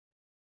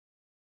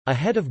A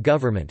head of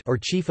government or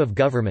chief of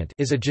government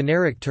is a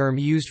generic term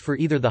used for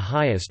either the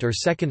highest or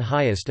second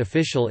highest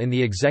official in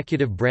the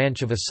executive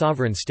branch of a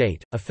sovereign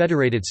state, a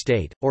federated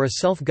state, or a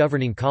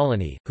self-governing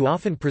colony, who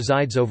often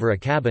presides over a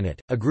cabinet,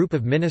 a group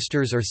of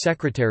ministers or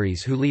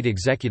secretaries who lead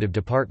executive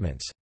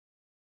departments.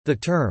 The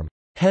term,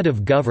 head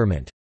of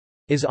government,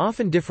 is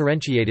often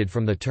differentiated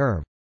from the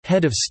term,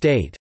 head of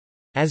state,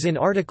 as in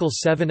Article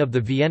 7 of the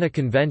Vienna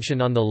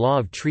Convention on the Law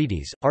of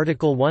Treaties,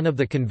 Article 1 of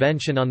the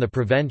Convention on the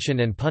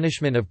Prevention and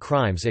Punishment of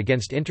Crimes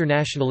against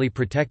Internationally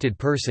Protected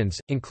Persons,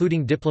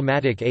 including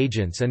diplomatic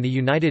agents, and the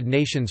United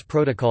Nations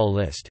Protocol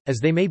list, as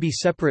they may be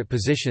separate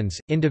positions,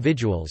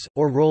 individuals,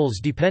 or roles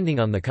depending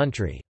on the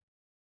country.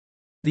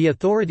 The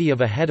authority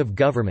of a head of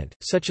government,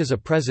 such as a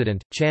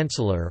president,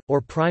 chancellor,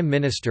 or prime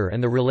minister,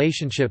 and the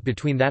relationship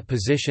between that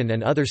position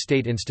and other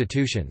state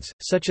institutions,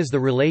 such as the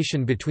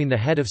relation between the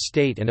head of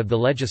state and of the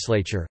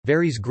legislature,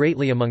 varies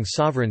greatly among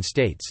sovereign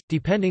states,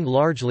 depending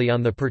largely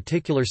on the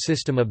particular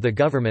system of the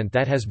government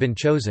that has been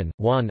chosen,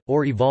 won,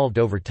 or evolved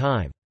over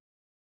time.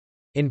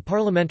 In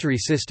parliamentary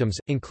systems,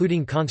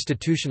 including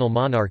constitutional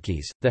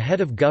monarchies, the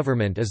head of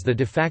government is the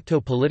de facto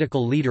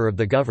political leader of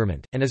the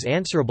government, and is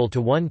answerable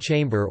to one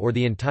chamber or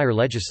the entire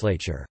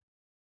legislature.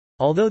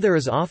 Although there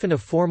is often a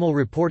formal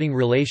reporting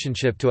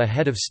relationship to a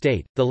head of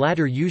state, the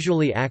latter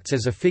usually acts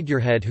as a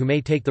figurehead who may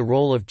take the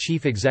role of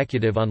chief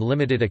executive on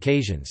limited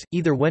occasions,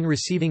 either when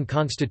receiving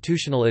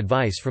constitutional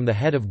advice from the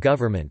head of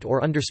government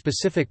or under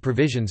specific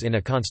provisions in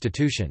a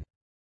constitution.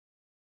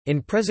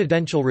 In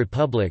presidential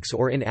republics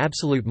or in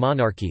absolute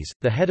monarchies,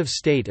 the head of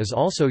state is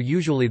also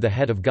usually the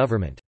head of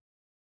government.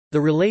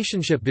 The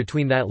relationship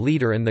between that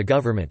leader and the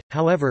government,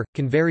 however,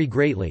 can vary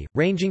greatly,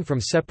 ranging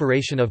from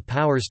separation of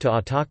powers to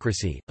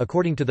autocracy,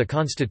 according to the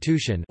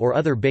constitution or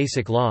other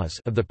basic laws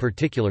of the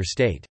particular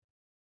state.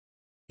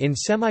 In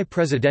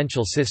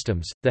semi-presidential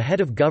systems, the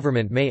head of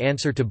government may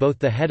answer to both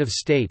the head of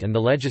state and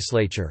the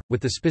legislature,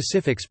 with the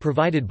specifics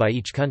provided by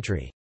each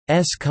country's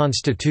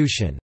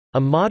constitution. A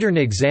modern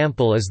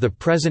example is the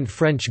present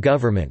French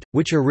government,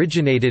 which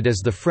originated as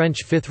the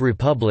French Fifth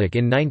Republic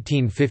in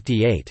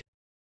 1958.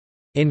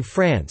 In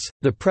France,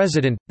 the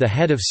president, the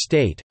head of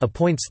state,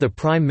 appoints the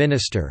prime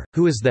minister,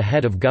 who is the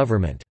head of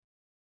government.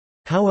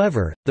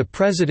 However, the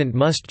president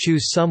must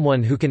choose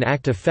someone who can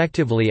act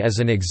effectively as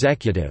an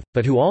executive,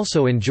 but who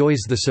also enjoys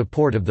the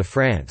support of the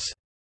France's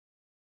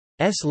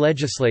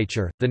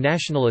legislature, the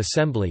National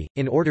Assembly,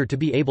 in order to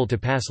be able to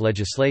pass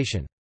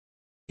legislation.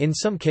 In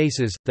some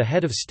cases, the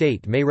head of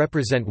state may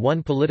represent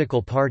one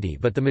political party,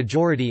 but the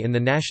majority in the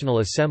National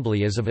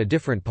Assembly is of a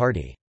different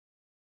party.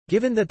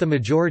 Given that the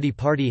majority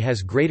party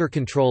has greater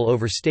control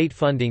over state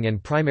funding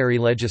and primary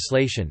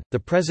legislation, the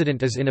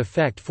president is in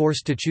effect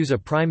forced to choose a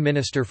prime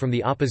minister from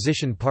the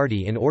opposition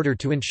party in order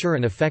to ensure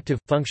an effective,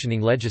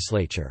 functioning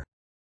legislature.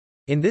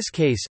 In this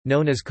case,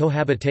 known as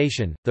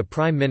cohabitation, the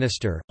prime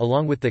minister,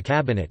 along with the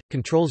cabinet,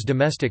 controls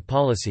domestic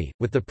policy,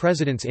 with the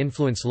president's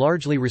influence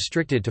largely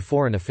restricted to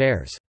foreign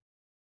affairs.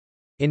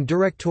 In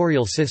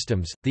directorial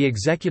systems, the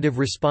executive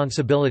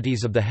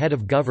responsibilities of the head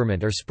of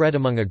government are spread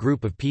among a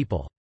group of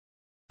people.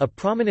 A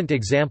prominent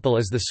example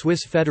is the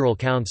Swiss Federal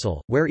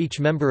Council, where each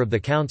member of the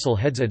council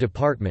heads a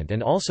department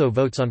and also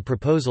votes on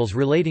proposals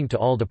relating to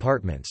all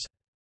departments.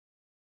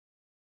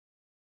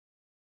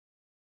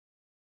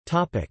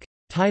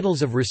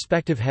 Titles of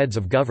respective heads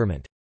of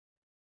government.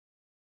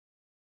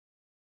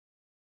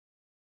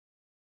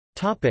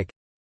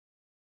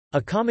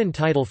 A common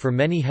title for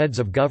many heads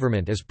of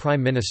government is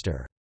Prime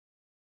Minister.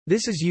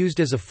 This is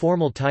used as a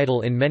formal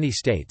title in many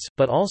states,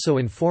 but also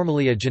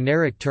informally a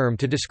generic term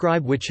to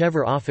describe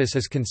whichever office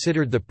is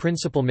considered the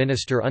principal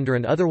minister under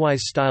an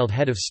otherwise styled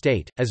head of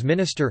state, as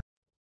minister,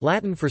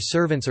 Latin for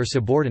servants or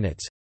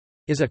subordinates,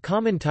 is a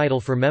common title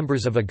for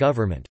members of a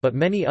government, but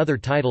many other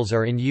titles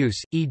are in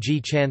use, e.g.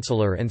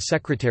 Chancellor and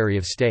Secretary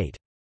of State.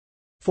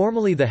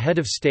 Formally, the head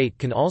of state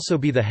can also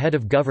be the head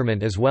of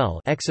government as well,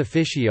 ex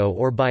officio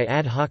or by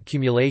ad hoc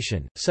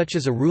cumulation, such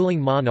as a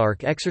ruling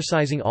monarch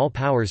exercising all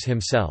powers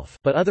himself,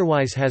 but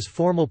otherwise has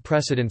formal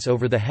precedence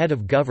over the head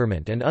of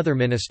government and other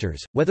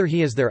ministers, whether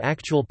he is their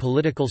actual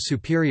political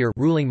superior,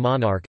 ruling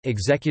monarch,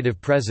 executive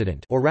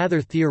president, or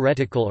rather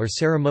theoretical or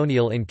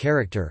ceremonial in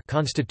character,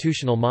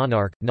 constitutional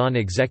monarch,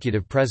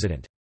 non-executive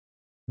president.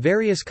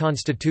 Various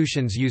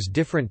constitutions use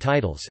different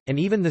titles, and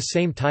even the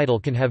same title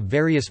can have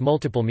various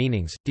multiple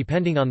meanings,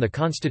 depending on the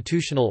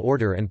constitutional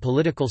order and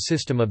political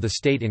system of the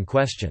state in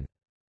question.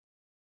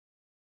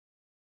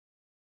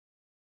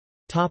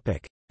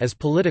 As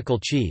political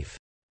chief.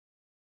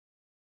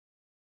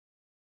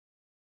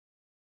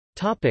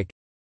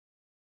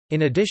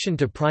 In addition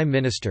to prime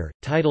minister,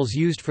 titles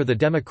used for the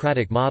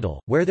democratic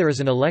model, where there is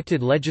an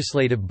elected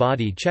legislative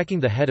body checking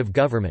the head of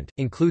government,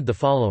 include the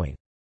following.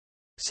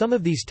 Some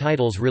of these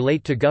titles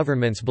relate to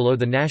governments below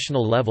the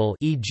national level,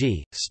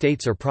 e.g.,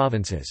 states or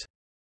provinces.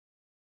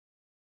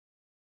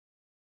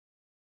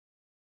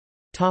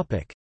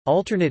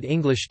 Alternate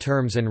English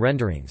terms and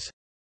renderings.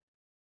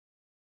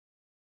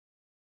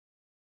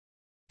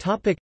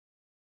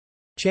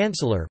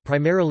 Chancellor,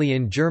 primarily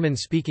in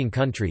German-speaking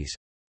countries.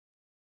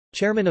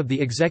 Chairman of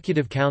the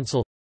Executive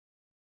Council.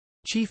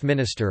 Chief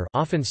Minister,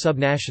 often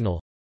subnational.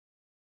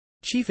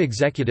 Chief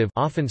Executive,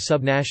 often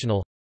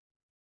subnational.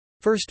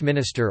 First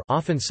Minister,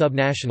 often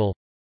subnational.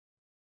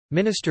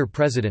 Minister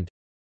President.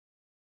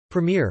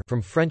 Premier,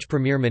 from French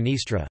Premier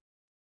Ministre.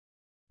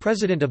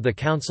 President of the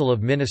Council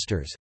of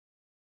Ministers.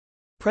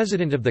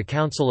 President of the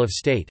Council of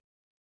State.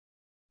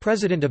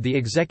 President of the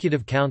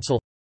Executive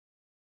Council.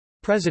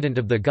 President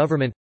of the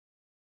Government.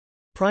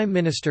 Prime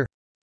Minister.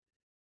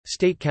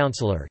 State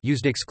Councillor,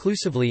 used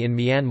exclusively in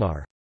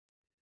Myanmar.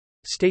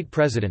 State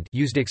President,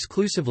 used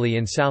exclusively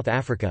in South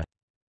Africa.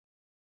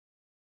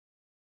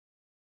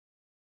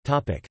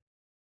 Topic: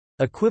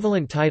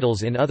 Equivalent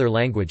titles in other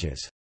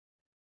languages.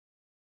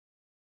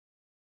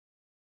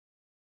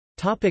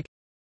 Topic: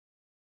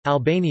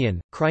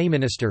 Albanian, Prime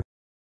Minister.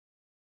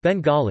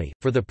 Bengali,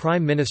 for the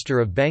Prime Minister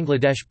of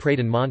Bangladesh.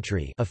 Pradhan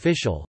Mantri,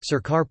 official,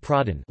 Sarkar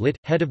Pradhan, lit,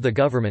 head of the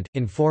government,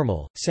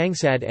 informal,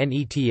 Sangsad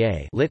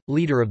Neta, lit,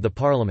 leader of the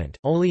parliament,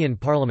 only in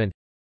parliament.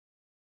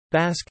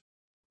 Basque,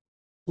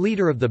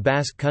 leader of the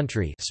Basque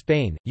country,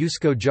 Spain,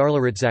 Eusko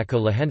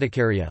Jaurlaritzako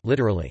Lehendakaria,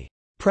 literally,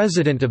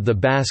 President of the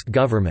Basque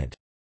government.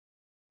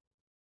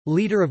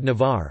 Leader of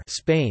Navarre,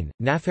 Spain,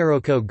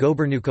 Nafarroko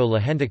Gobernuko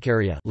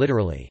Lehendakaria,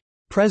 literally,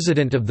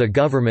 President of the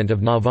government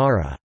of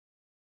Navarra.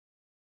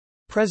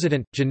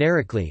 President,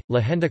 generically,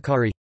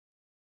 Lehendakari.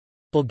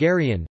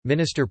 Bulgarian,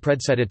 Minister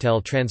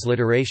Predsedatel.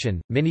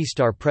 Transliteration,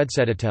 Ministar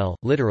Predsedatel,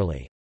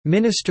 literally,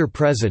 Minister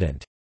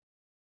President.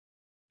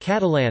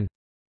 Catalan.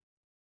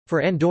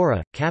 For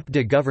Andorra, Cap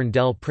de Govern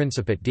del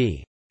Principat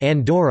de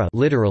Andorra,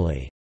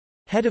 literally,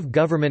 head of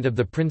government of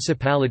the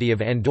Principality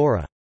of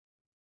Andorra.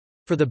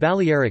 For the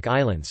Balearic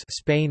Islands,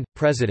 Spain,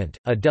 President,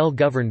 a del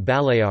Govern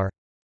Balear.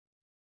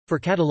 For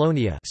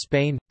Catalonia,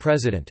 Spain,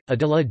 President, a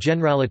de la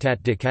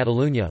Generalitat de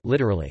Catalunya,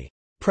 literally,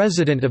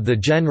 President of the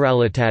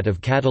Generalitat of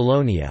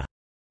Catalonia.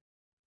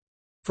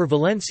 For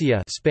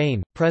Valencia,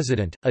 Spain,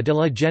 President, a de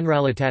la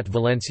Generalitat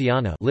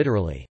Valenciana,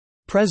 literally,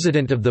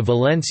 President of the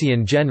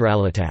Valencian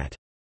Generalitat.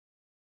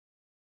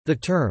 The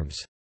terms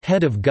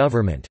head of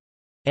government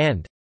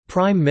and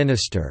prime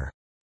minister,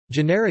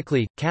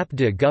 generically, Cap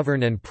de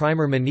Govern and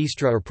Primer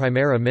Ministra or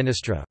Primera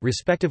Ministra,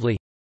 respectively.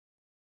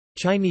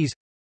 Chinese.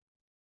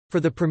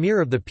 For the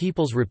Premier of the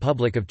People's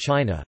Republic of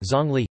China,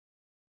 Zhongli.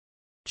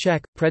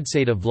 Czech,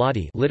 Predseda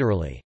Vlady,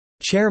 literally,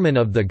 Chairman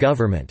of the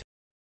Government.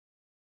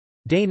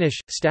 Danish,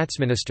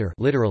 Statsminister,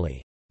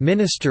 literally,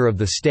 Minister of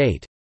the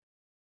State.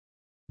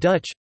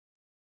 Dutch.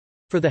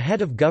 For the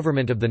head of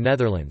government of the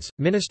Netherlands,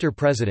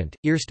 Minister-President,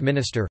 Eerste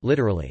Minister,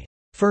 literally,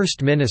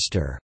 First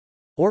Minister,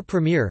 or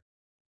Premier.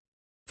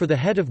 For the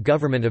head of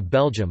government of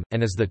Belgium,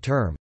 and as the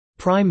term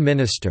Prime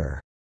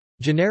Minister,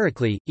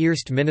 generically,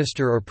 Eerste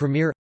Minister or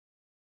Premier.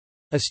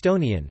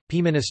 Estonian,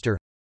 P-Minister.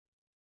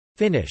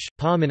 Finnish,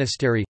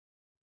 Pa-Ministeri.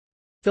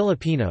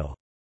 Filipino.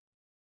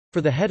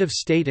 For the head of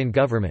state and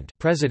government,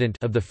 President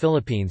of the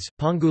Philippines,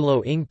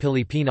 Pangulo ng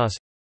Pilipinas.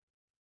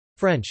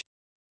 French.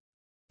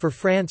 For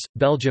France,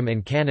 Belgium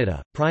and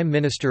Canada, Prime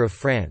Minister of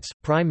France,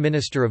 Prime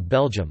Minister of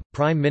Belgium,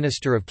 Prime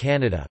Minister of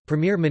Canada,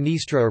 Premier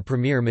Ministre or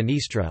Premier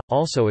Ministra,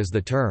 also as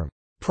the term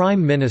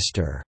Prime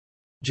Minister,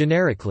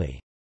 generically.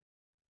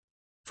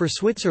 For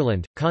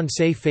Switzerland,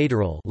 Conseil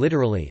fédéral,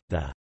 literally,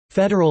 the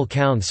Federal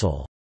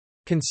Council,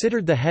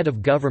 considered the head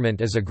of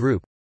government as a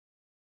group.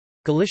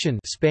 Galician,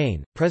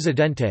 Spain,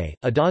 Presidente,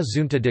 a da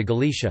Junta de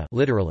Galicia,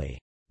 literally,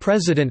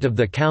 President of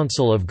the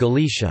Council of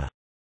Galicia.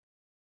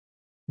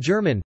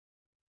 German.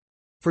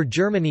 For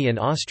Germany and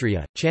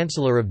Austria,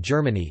 Chancellor of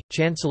Germany,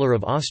 Chancellor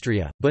of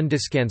Austria,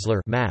 Bundeskanzler,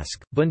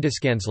 Mask,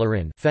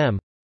 Bundeskanzlerin, Fem.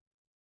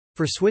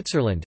 For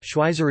Switzerland,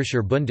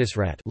 Schweizerischer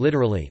Bundesrat,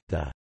 literally,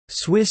 the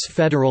Swiss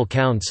Federal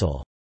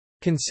Council,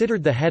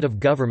 considered the head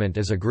of government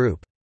as a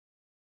group.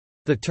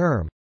 The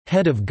term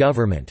head of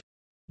government,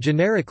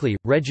 generically,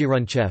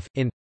 Regierungschef,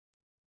 in.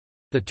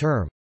 The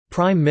term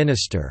Prime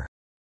Minister,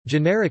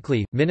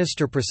 generically,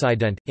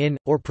 Ministerpräsident, in,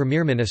 or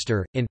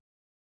Premierminister, in.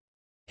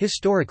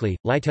 Historically,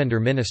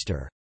 Leitender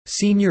Minister,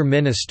 Senior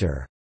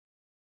Minister.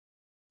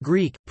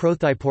 Greek,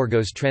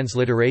 Prothyporgos.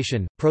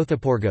 Transliteration,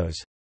 Prothyporgos.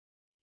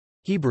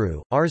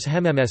 Hebrew, Ars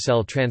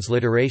Hemmsl.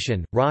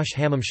 Transliteration, Rosh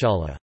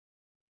Hamamshala.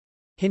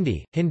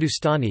 Hindi,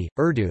 Hindustani,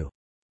 Urdu.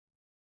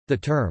 The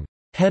term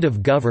head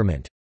of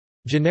government,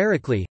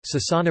 generically,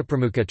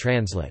 Sasanapramuka.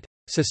 Translate.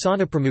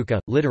 Sasanapramuka,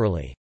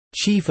 literally,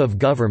 Chief of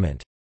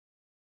Government.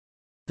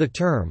 The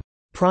term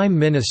Prime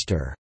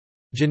Minister,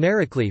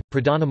 generically,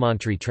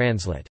 Pradhanamantri.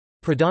 Translate.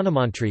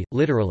 Pradhanamantri,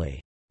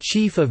 literally,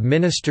 Chief of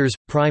Ministers,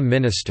 Prime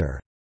Minister.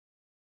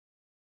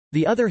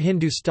 The other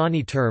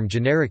Hindustani term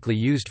generically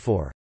used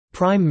for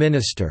Prime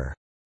Minister,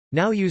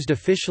 now used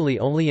officially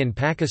only in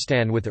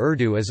Pakistan with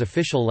Urdu as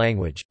official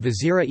language,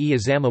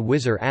 Wazir-e-Azam.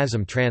 Wizir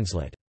Azam.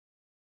 Translate.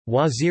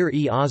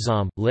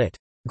 Wazir-e-Azam, lit.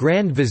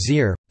 Grand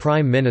Vizier,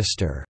 Prime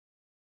Minister.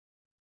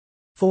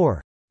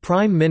 4.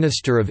 Prime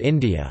Minister of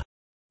India.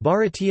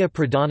 Bharatiya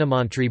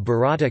Pradhanamantri.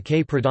 Bharata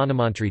K.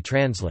 Pradhanamantri.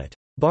 Translate.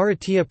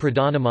 Bharatiya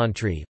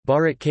Pradhanamantri,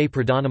 Bharat K.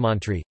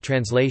 Pradhanamantri.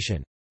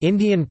 Translation.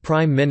 Indian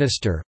Prime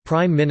Minister,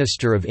 Prime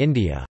Minister of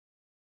India.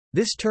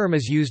 This term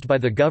is used by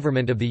the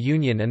Government of the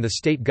Union and the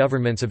state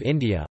governments of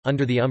India,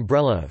 under the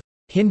umbrella of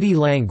Hindi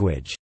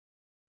language.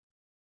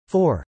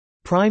 4.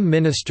 Prime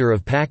Minister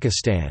of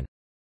Pakistan.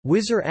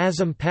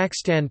 Wazir-Azam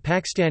Pakistan.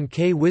 Pakistan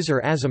K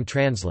Wazir-Azam.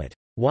 Translate.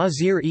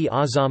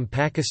 Wazir-e-Azam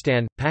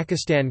Pakistan,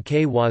 Pakistan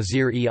K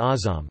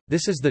Wazir-e-Azam.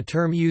 This is the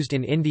term used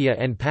in India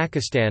and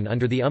Pakistan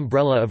under the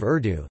umbrella of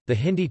Urdu, the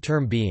Hindi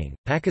term being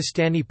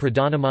Pakistani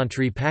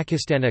Pradhanamantri.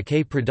 Pakistana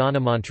K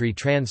Pradhanamantri.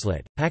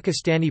 Translate.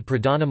 Pakistani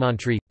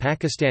Pradhanamantri,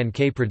 Pakistan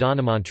K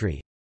Pradhanamantri.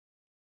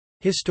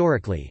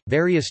 Historically,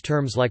 various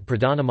terms like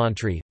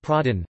Pradhanamantri,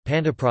 Pradhan,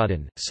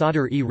 Pantapradhan,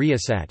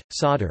 Sadr-e-Riyasat,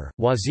 Sadr,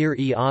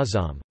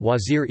 Wazir-e-Azam,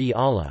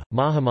 Wazir-e-Ala,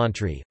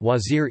 Mahamantri,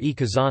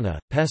 Wazir-e-Khazana,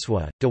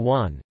 Peswa,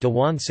 Dewan,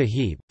 Dewan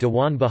Sahib,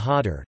 Dewan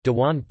Bahadur,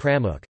 Dewan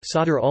Pramukh,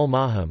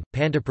 Sadr-ul-Maham,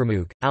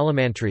 Pantapramukh,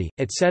 Alamantri,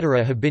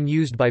 etc. have been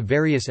used by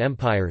various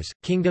empires,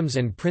 kingdoms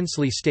and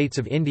princely states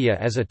of India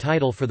as a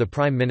title for the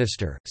Prime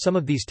Minister. Some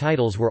of these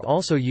titles were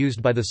also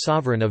used by the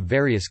sovereign of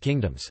various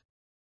kingdoms.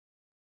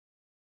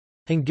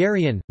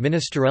 Hungarian,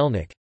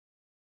 Ministerelnök.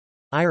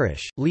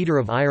 Irish, Leader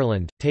of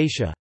Ireland,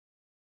 Taoiseach.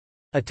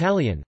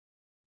 Italian.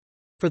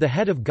 For the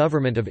head of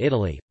government of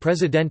Italy,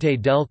 Presidente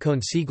del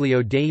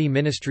Consiglio dei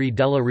Ministri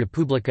della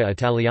Repubblica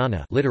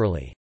Italiana,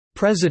 literally,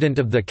 President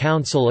of the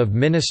Council of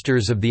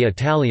Ministers of the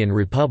Italian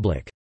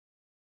Republic.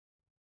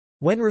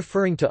 When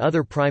referring to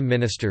other prime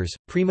ministers,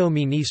 Primo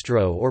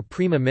Ministro or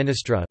Prima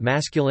Ministra,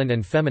 masculine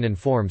and feminine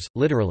forms,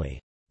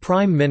 literally,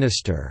 Prime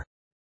Minister.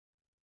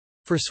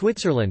 For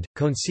Switzerland,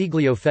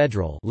 Consiglio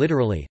Federal,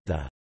 literally,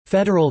 the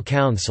Federal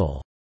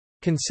Council,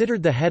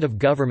 considered the head of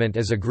government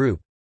as a group.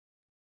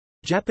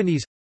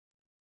 Japanese.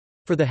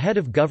 For the head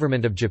of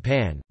government of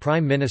Japan,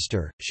 Prime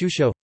Minister,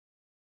 Shusho.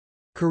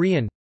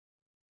 Korean.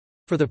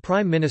 For the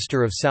Prime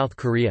Minister of South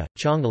Korea,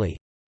 Chongli.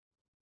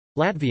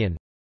 Latvian.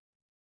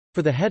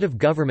 For the head of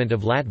government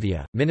of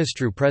Latvia,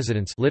 Ministru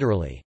Presidents,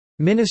 literally,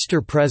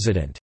 Minister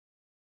President.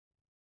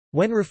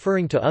 When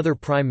referring to other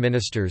prime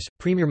ministers,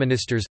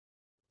 premierministers.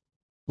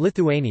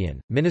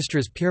 Lithuanian,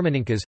 Ministras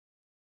Pirmininkas.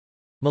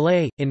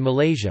 Malay. In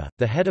Malaysia,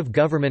 the head of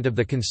government of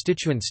the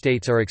constituent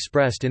states are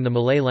expressed in the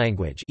Malay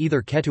language,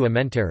 either Ketua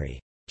Menteri,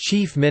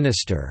 Chief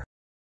Minister,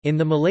 in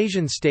the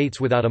Malaysian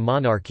states without a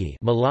monarchy,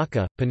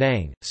 Malacca,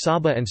 Penang,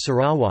 Sabah and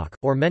Sarawak,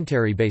 or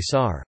Menteri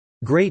Besar,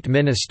 Great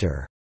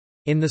Minister,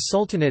 in the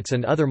sultanates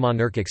and other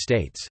monarchic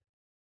states.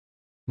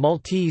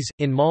 Maltese.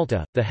 In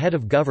Malta, the head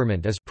of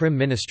government is Prim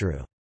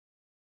Ministru.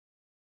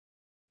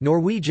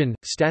 Norwegian,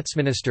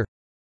 Statsminister.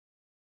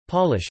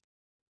 Polish.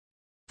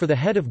 For the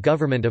head of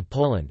government of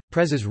Poland,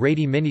 Prezes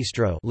Rady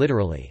Ministro,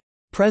 literally,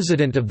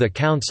 President of the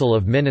Council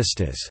of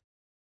Ministers.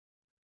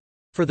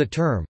 For the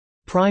term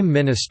Prime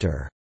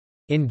Minister,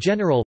 in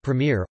general,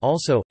 Premier,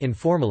 also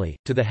informally,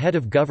 to the head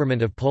of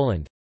government of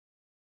Poland.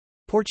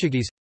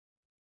 Portuguese.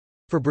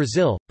 For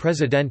Brazil,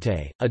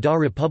 Presidente, da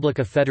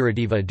República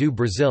Federativa do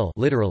Brasil,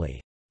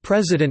 literally,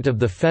 President of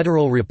the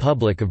Federal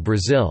Republic of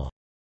Brazil.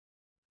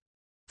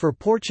 For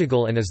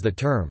Portugal and as the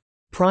term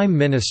Prime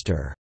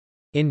Minister.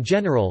 In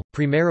general,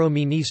 Primeiro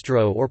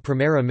Ministro or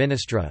Primeira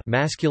Ministra,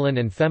 masculine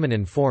and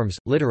feminine forms,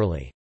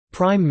 literally,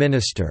 Prime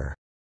Minister,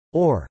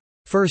 or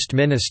First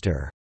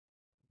Minister.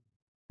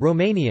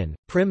 Romanian,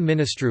 Prim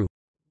Ministru.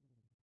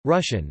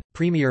 Russian,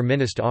 Premier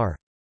Ministr.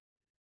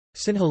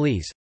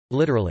 Sinhalese,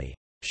 literally,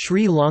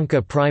 Sri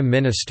Lanka Prime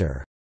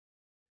Minister.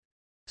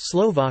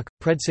 Slovak,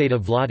 Predseda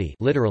Vlady,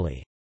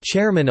 literally,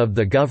 Chairman of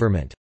the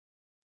Government.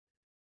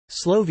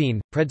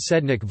 Slovene,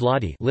 Predsednik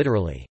Vlady,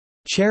 literally,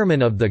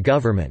 Chairman of the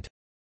Government.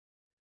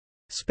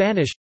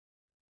 Spanish.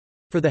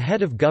 For the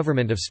head of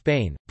government of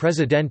Spain,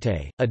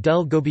 Presidente,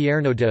 del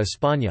Gobierno de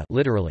España,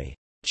 literally,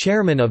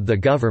 Chairman of the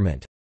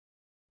Government.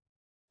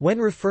 When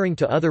referring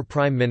to other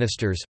prime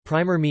ministers,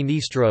 Primer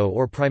Ministro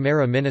or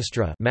Primera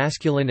Ministra,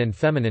 masculine and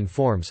feminine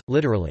forms,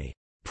 literally,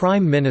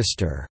 Prime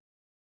Minister.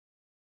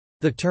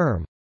 The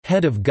term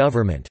head of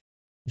government,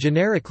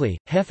 generically,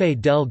 Jefe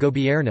del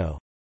Gobierno.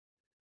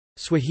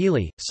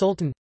 Swahili,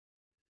 Sultan.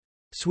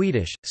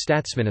 Swedish,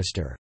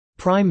 Statsminister,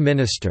 Prime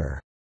Minister.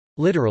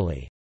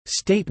 Literally,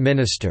 State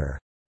Minister.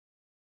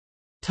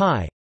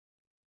 Thai.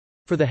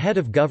 For the head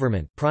of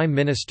government, Prime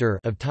Minister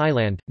of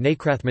Thailand,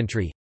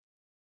 Nakrathmantri.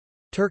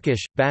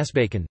 Turkish,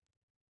 Basbakan.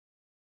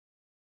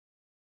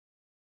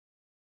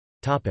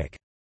 Topic: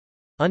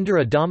 Under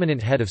a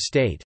dominant head of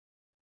state.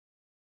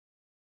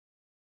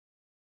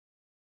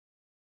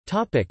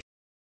 Topic: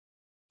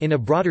 In a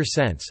broader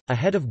sense, a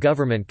head of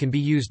government can be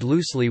used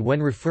loosely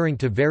when referring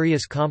to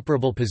various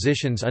comparable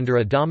positions under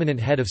a dominant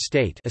head of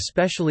state,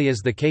 especially as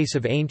the case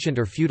of ancient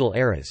or feudal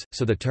eras,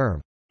 so the term,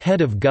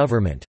 head of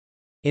government,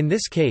 in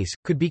this case,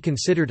 could be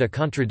considered a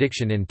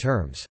contradiction in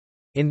terms.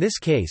 In this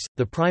case,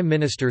 the prime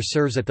minister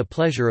serves at the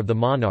pleasure of the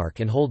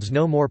monarch and holds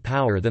no more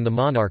power than the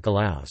monarch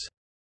allows.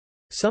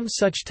 Some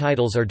such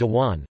titles are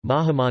Dewan,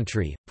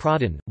 Mahamantri,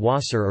 Pradhan,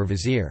 Wasir or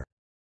Vizier.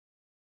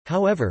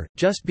 However,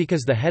 just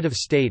because the head of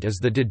state is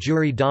the de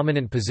jure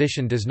dominant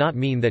position does not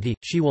mean that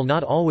he/she will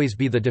not always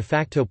be the de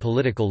facto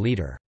political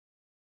leader.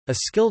 A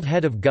skilled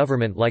head of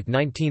government like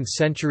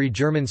 19th-century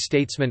German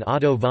statesman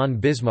Otto von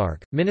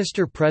Bismarck,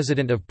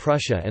 minister-president of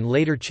Prussia and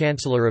later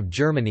Chancellor of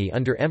Germany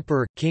under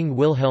Emperor, King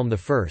Wilhelm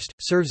I,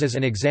 serves as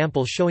an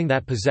example showing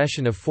that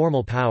possession of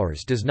formal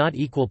powers does not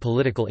equal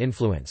political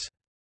influence.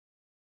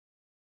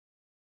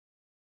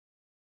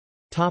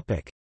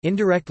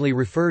 Indirectly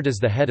referred as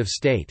the head of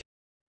state.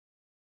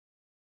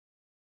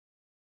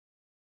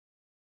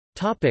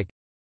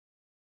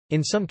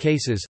 In some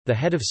cases, the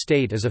head of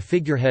state is a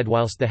figurehead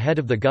whilst the head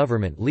of the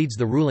government leads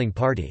the ruling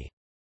party.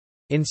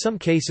 In some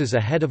cases a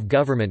head of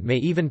government may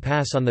even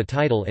pass on the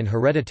title in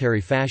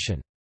hereditary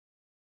fashion.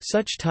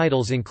 Such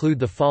titles include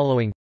the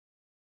following: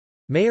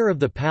 Mayor of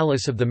the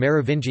Palace of the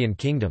Merovingian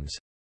Kingdoms,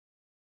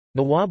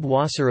 Nawab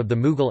Wasir of the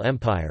Mughal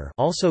Empire,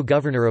 also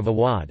Governor of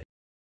Awadh,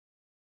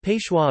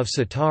 Peshwa of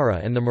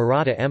Satara and the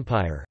Maratha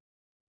Empire,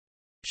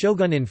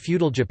 Shogun in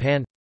feudal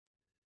Japan,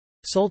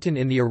 Sultan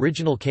in the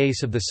original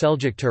case of the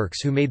Seljuk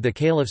Turks who made the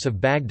caliphs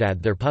of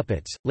Baghdad their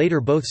puppets. Later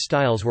both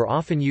styles were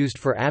often used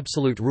for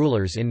absolute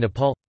rulers in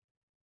Nepal.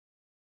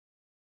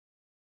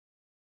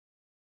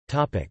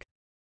 Topic: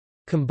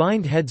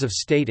 Combined heads of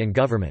state and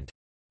government.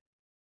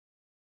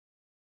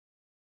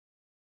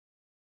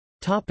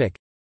 Topic: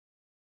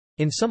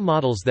 In some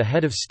models the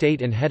head of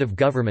state and head of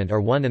government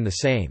are one and the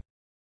same.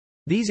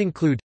 These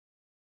include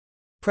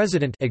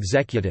President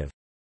executive,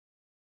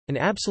 an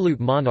absolute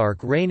monarch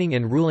reigning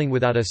and ruling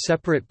without a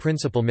separate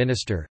principal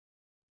minister,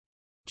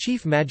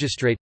 Chief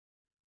Magistrate,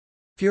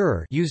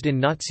 Führer used in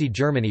Nazi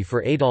Germany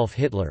for Adolf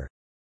Hitler,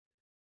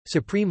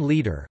 Supreme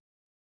Leader,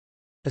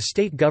 a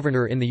state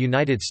governor in the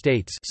United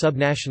States,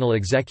 subnational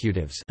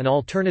executives. An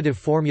alternative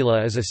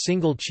formula is a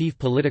single chief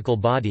political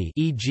body,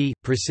 e.g.,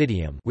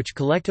 presidium, which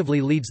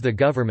collectively leads the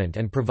government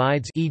and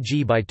provides,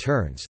 e.g., by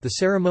turns, the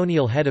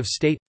ceremonial head of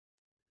state.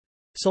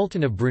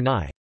 Sultan of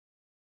Brunei,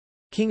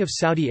 King of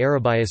Saudi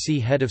Arabia. See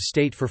head of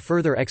state for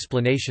further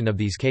explanation of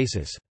these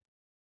cases.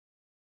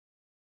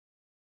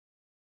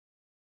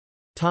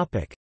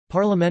 Topic: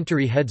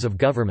 Parliamentary heads of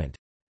government.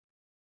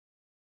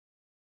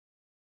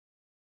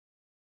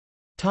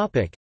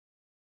 Topic: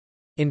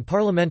 In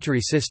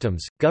parliamentary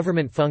systems,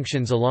 government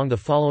functions along the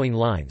following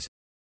lines.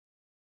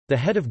 The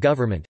head of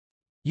government,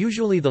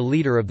 usually the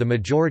leader of the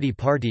majority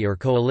party or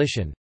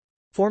coalition,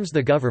 forms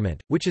the government,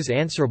 which is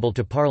answerable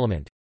to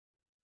parliament.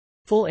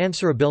 Full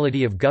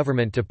answerability of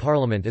government to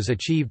Parliament is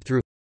achieved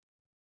through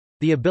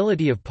the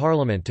ability of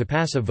Parliament to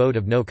pass a vote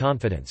of no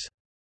confidence,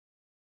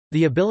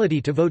 the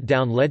ability to vote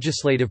down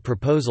legislative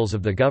proposals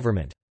of the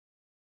government,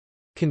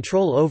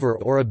 control over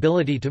or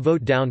ability to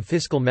vote down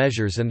fiscal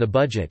measures and the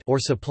budget or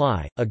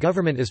supply. A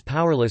government is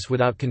powerless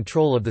without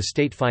control of the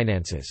state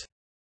finances.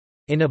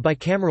 In a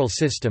bicameral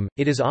system,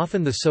 it is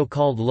often the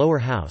so-called lower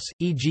house,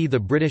 e.g. the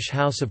British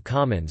House of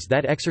Commons,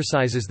 that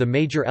exercises the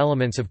major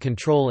elements of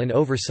control and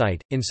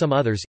oversight. In some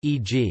others,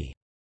 e.g.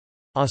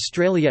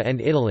 Australia and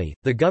Italy,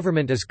 the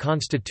government is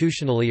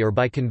constitutionally or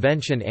by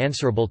convention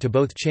answerable to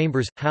both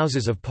chambers,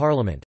 houses of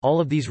parliament. All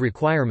of these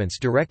requirements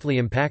directly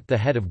impact the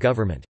head of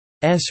government's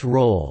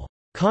role.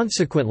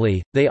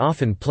 Consequently, they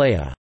often play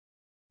a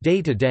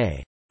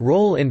day-to-day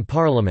role in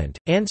parliament,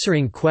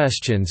 answering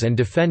questions and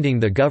defending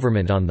the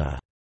government on the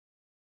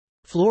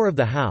floor of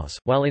the House,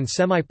 while in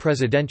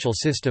semi-presidential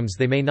systems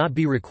they may not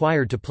be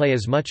required to play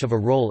as much of a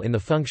role in the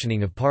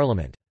functioning of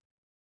Parliament.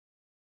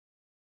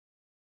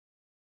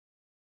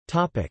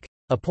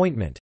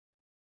 Appointment.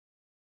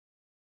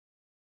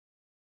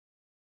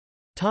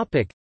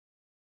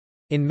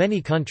 In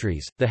many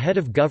countries, the head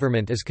of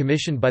government is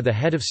commissioned by the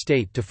head of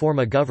state to form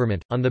a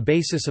government, on the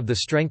basis of the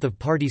strength of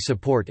party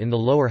support in the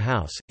lower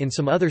house, in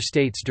some other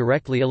states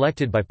directly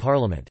elected by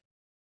Parliament.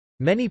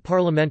 Many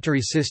parliamentary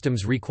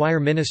systems require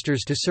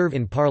ministers to serve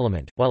in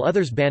Parliament, while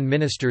others ban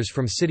ministers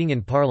from sitting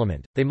in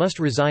Parliament. They must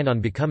resign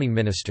on becoming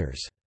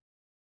ministers.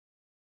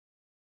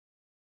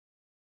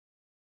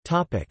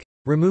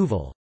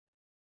 Removal.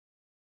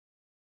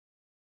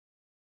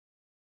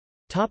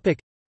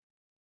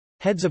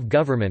 Heads of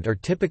government are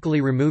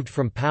typically removed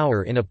from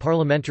power in a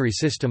parliamentary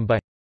system by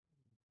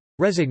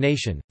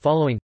resignation,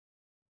 following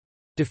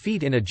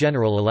defeat in a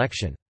general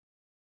election,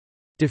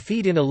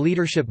 defeat in a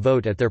leadership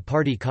vote at their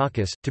party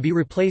caucus, to be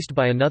replaced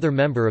by another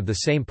member of the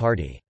same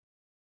party,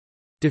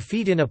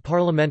 defeat in a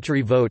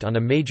parliamentary vote on a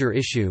major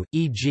issue,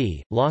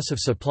 e.g., loss of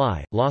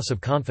supply, loss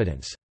of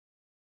confidence.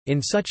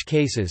 In such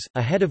cases,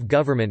 a head of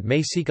government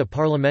may seek a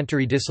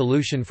parliamentary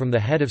dissolution from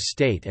the head of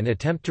state and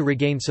attempt to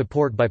regain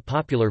support by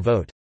popular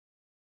vote.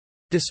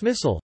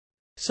 Dismissal.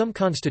 Some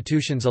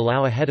constitutions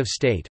allow a head of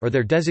state or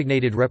their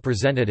designated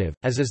representative,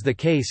 as is the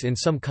case in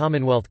some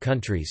Commonwealth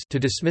countries, to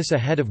dismiss a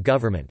head of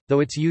government,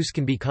 though its use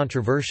can be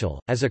controversial,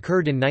 as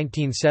occurred in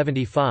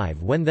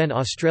 1975 when then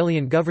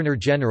Australian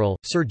Governor-General,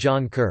 Sir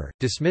John Kerr,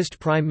 dismissed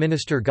Prime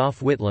Minister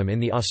Gough Whitlam in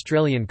the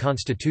Australian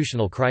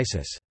constitutional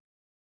crisis.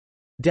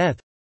 Death.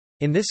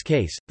 In this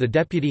case, the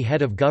deputy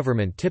head of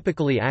government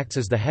typically acts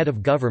as the head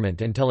of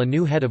government until a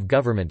new head of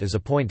government is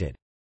appointed.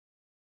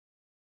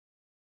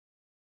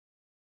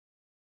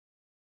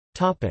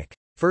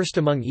 First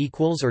among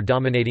equals or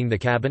dominating the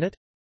cabinet?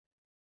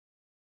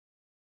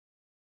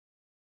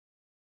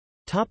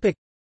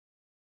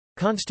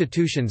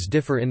 Constitutions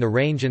differ in the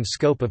range and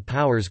scope of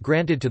powers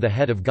granted to the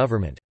head of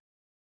government.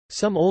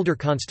 Some older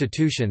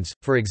constitutions,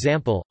 for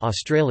example,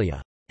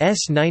 Australia's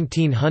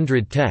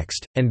 1900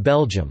 text, and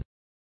Belgium's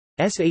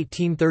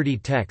 1830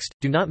 text,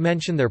 do not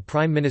mention their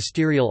prime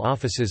ministerial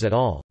offices at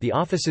all. The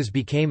offices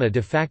became a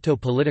de facto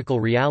political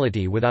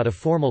reality without a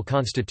formal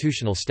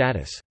constitutional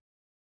status.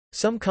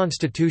 Some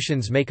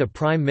constitutions make a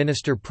prime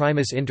minister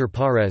primus inter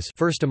pares,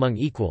 first among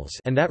equals,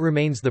 and that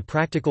remains the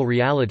practical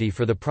reality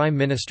for the Prime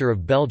Minister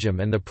of Belgium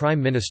and the Prime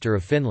Minister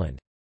of Finland.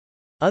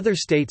 Other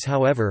states,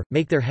 however,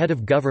 make their head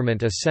of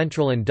government a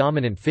central and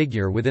dominant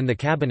figure within the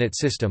cabinet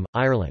system.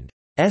 Ireland's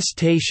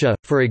Taoiseach,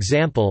 for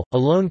example,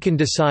 alone can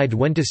decide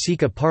when to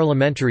seek a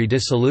parliamentary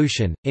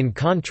dissolution, in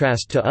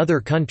contrast to other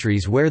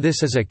countries where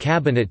this is a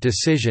cabinet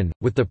decision,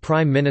 with the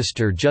Prime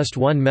Minister just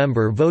one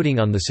member voting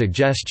on the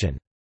suggestion.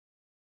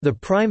 The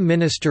Prime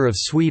Minister of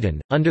Sweden,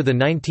 under the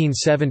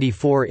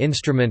 1974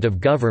 Instrument of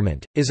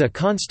Government, is a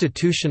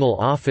constitutional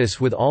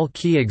office with all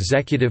key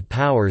executive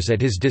powers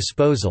at his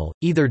disposal,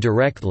 either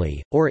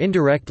directly, or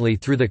indirectly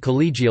through the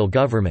collegial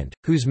government,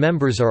 whose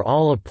members are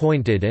all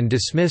appointed and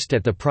dismissed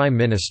at the Prime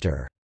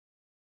Minister's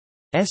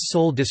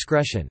sole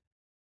discretion.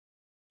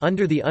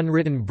 Under the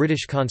unwritten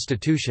British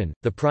Constitution,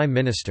 the Prime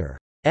Minister's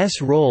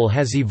role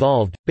has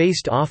evolved,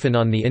 based often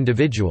on the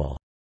individual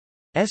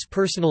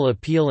personal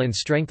appeal and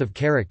strength of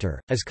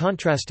character, as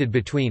contrasted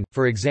between,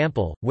 for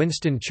example,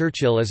 Winston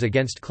Churchill as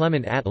against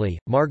Clement Attlee,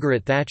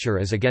 Margaret Thatcher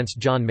as against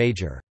John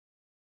Major.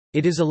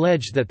 It is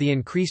alleged that the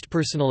increased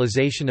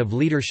personalization of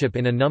leadership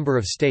in a number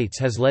of states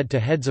has led to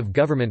heads of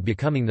government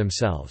becoming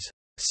themselves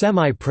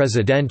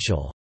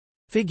semi-presidential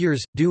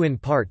figures, due in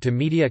part to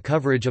media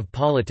coverage of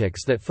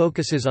politics that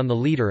focuses on the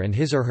leader and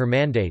his or her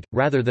mandate,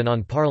 rather than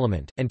on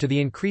Parliament, and to the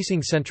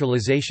increasing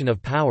centralisation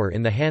of power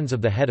in the hands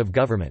of the head of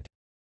government.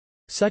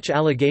 Such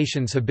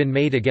allegations have been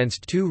made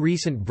against two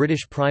recent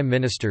British Prime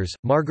Ministers,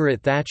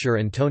 Margaret Thatcher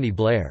and Tony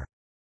Blair.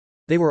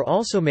 They were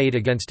also made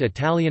against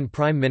Italian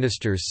Prime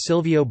Ministers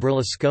Silvio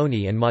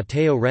Berlusconi and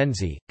Matteo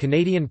Renzi,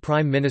 Canadian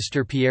Prime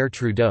Minister Pierre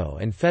Trudeau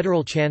and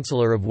Federal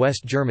Chancellor of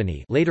West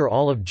Germany, later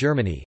all of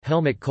Germany,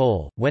 Helmut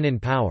Kohl, when in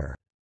power.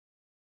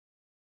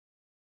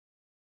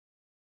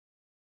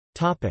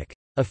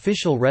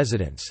 Official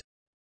residence.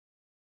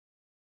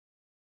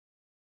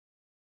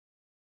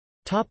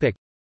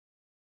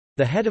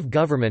 The head of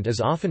government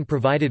is often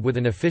provided with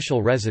an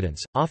official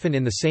residence, often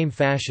in the same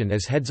fashion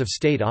as heads of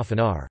state often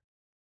are.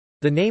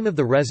 The name of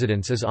the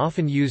residence is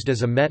often used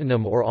as a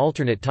metonym or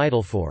alternate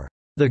title for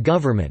the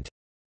government,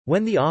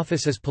 when the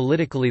office is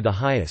politically the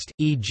highest,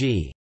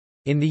 e.g.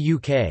 in the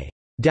UK,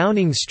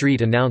 Downing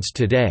Street announced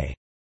today.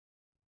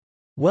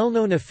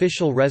 Well-known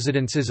official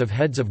residences of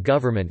heads of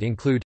government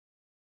include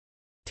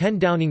 10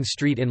 Downing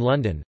Street in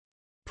London,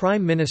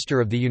 Prime Minister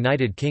of the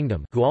United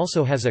Kingdom who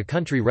also has a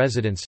country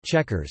residence,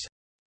 Chequers.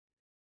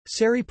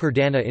 Seri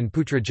Perdana in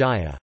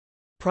Putrajaya,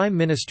 Prime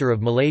Minister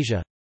of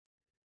Malaysia.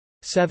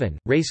 7.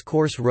 Race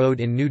Course Road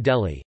in New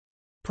Delhi,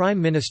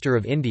 Prime Minister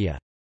of India.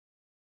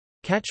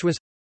 Catchwas,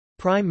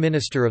 Prime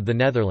Minister of the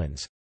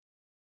Netherlands.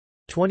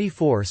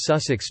 24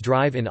 Sussex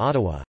Drive in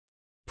Ottawa,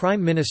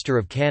 Prime Minister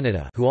of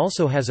Canada who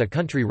also has a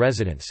country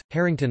residence,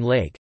 Harrington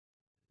Lake.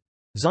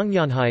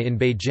 Zhongnanhai in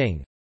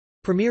Beijing,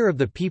 Premier of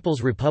the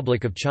People's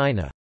Republic of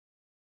China.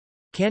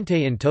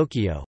 Kantei in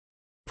Tokyo,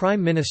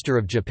 Prime Minister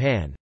of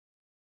Japan.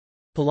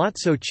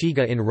 Palazzo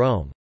Chigi in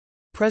Rome,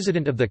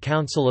 President of the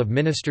Council of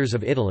Ministers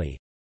of Italy.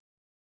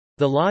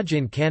 The Lodge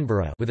in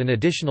Canberra with an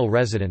additional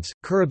residence,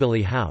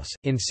 Kirribilli House,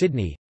 in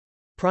Sydney,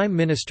 Prime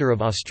Minister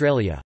of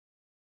Australia.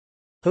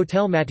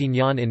 Hotel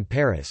Matignon in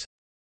Paris,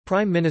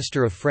 Prime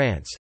Minister of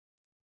France.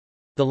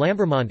 The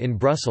Lambermont in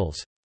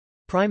Brussels,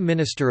 Prime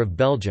Minister of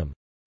Belgium.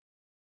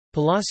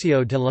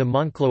 Palacio de la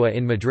Moncloa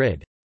in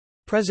Madrid,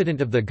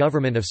 President of the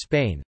Government of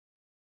Spain.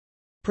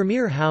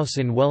 Premier House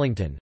in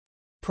Wellington,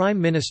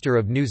 Prime Minister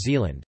of New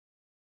Zealand.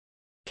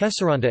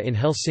 Kesäranta in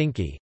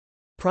Helsinki,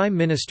 Prime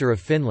Minister of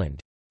Finland.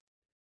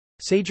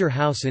 Sager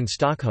House in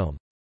Stockholm,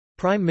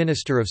 Prime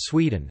Minister of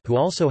Sweden who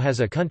also has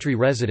a country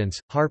residence,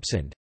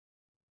 Harpsund.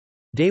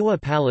 Daewoo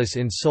Palace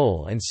in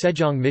Seoul and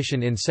Sejong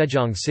Mission in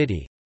Sejong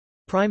City,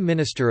 Prime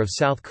Minister of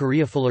South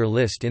Korea. Fuller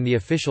list in the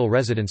official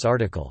residence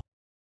article.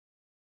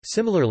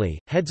 Similarly,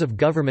 heads of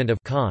government of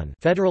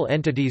federal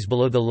entities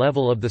below the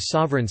level of the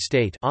sovereign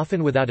state,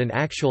 often without an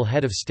actual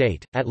head of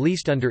state, at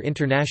least under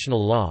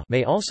international law,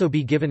 may also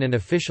be given an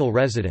official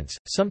residence,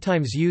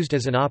 sometimes used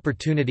as an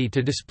opportunity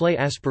to display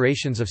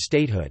aspirations of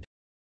statehood.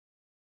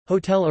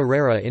 Hotel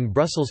Herrera in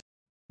Brussels,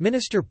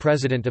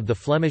 Minister-President of the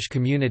Flemish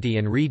Community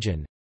and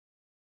Region.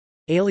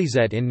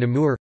 Elizet in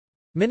Namur,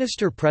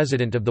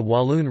 Minister-President of the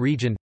Walloon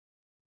Region.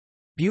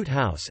 Bute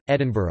House,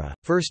 Edinburgh,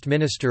 First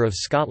Minister of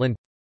Scotland.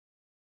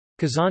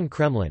 Kazan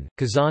Kremlin,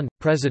 Kazan,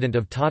 President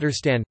of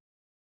Tatarstan.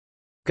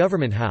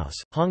 Government House,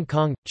 Hong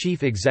Kong,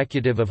 Chief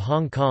Executive of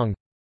Hong Kong.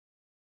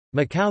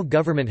 Macau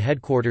Government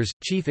Headquarters,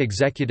 Chief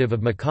Executive of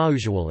Macau.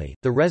 Usually,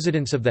 the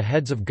residence of the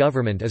heads of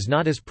government is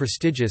not as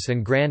prestigious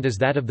and grand as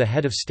that of the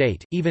head of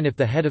state, even if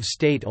the head of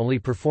state only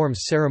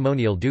performs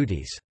ceremonial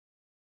duties.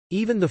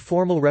 Even the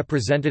formal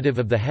representative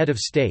of the head of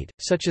state,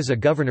 such as a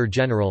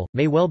governor-general,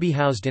 may well be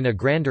housed in a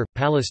grander,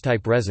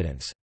 palace-type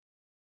residence.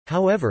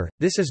 However,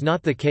 this is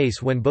not the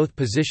case when both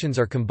positions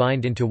are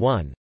combined into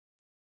one.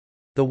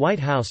 The White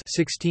House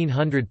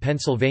 1600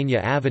 Pennsylvania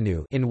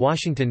Avenue in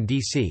Washington,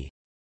 D.C.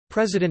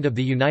 President of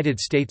the United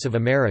States of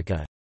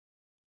America.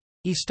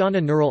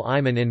 Istana Nurul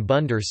Iman in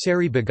Bandar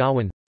Seri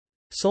Begawan,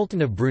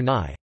 Sultan of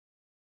Brunei.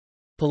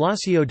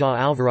 Palacio da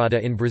Alvorada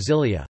in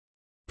Brasilia.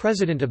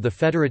 President of the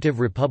Federative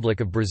Republic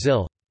of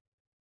Brazil.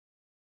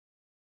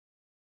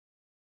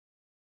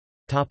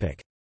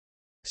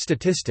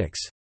 Statistics.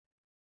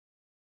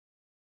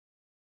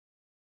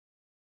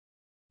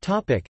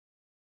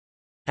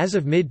 As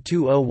of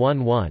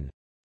mid-2011,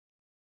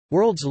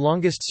 world's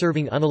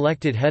longest-serving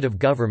unelected head of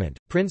government,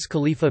 Prince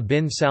Khalifa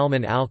bin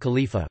Salman Al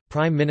Khalifa,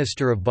 Prime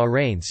Minister of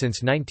Bahrain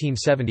since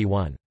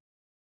 1971.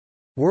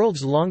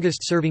 World's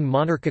longest-serving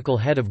monarchical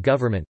head of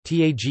government,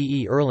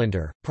 Tage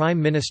Erlander,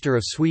 Prime Minister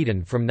of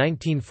Sweden from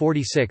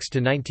 1946 to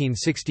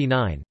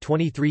 1969,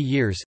 23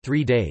 years,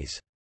 3 days.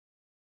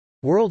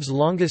 World's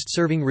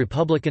longest-serving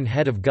Republican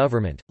head of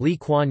government, Lee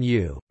Kuan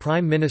Yew,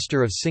 Prime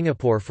Minister of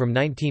Singapore from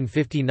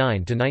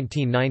 1959 to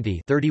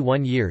 1990,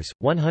 31 years,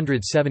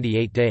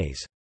 178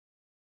 days.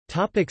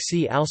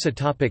 See also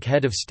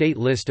Head of State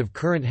List of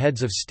current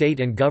heads of state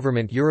and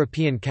government.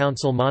 European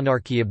Council.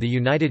 Monarchy of the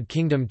United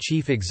Kingdom.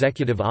 Chief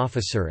Executive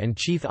Officer and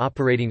Chief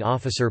Operating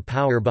Officer.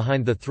 Power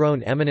behind the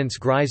throne. Eminence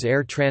grise.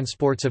 Air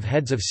transports of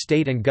heads of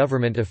state and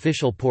government.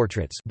 Official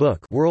portraits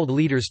book. World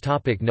leaders.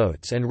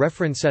 Notes and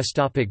references.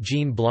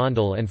 Jean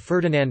Blondel and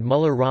Ferdinand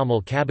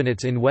Müller-Rommel.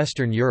 Cabinets in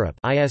Western Europe.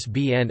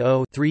 ISBN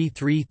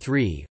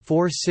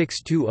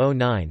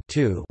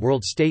 0-333-46209-2.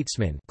 World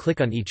statesmen.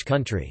 Click on each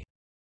country.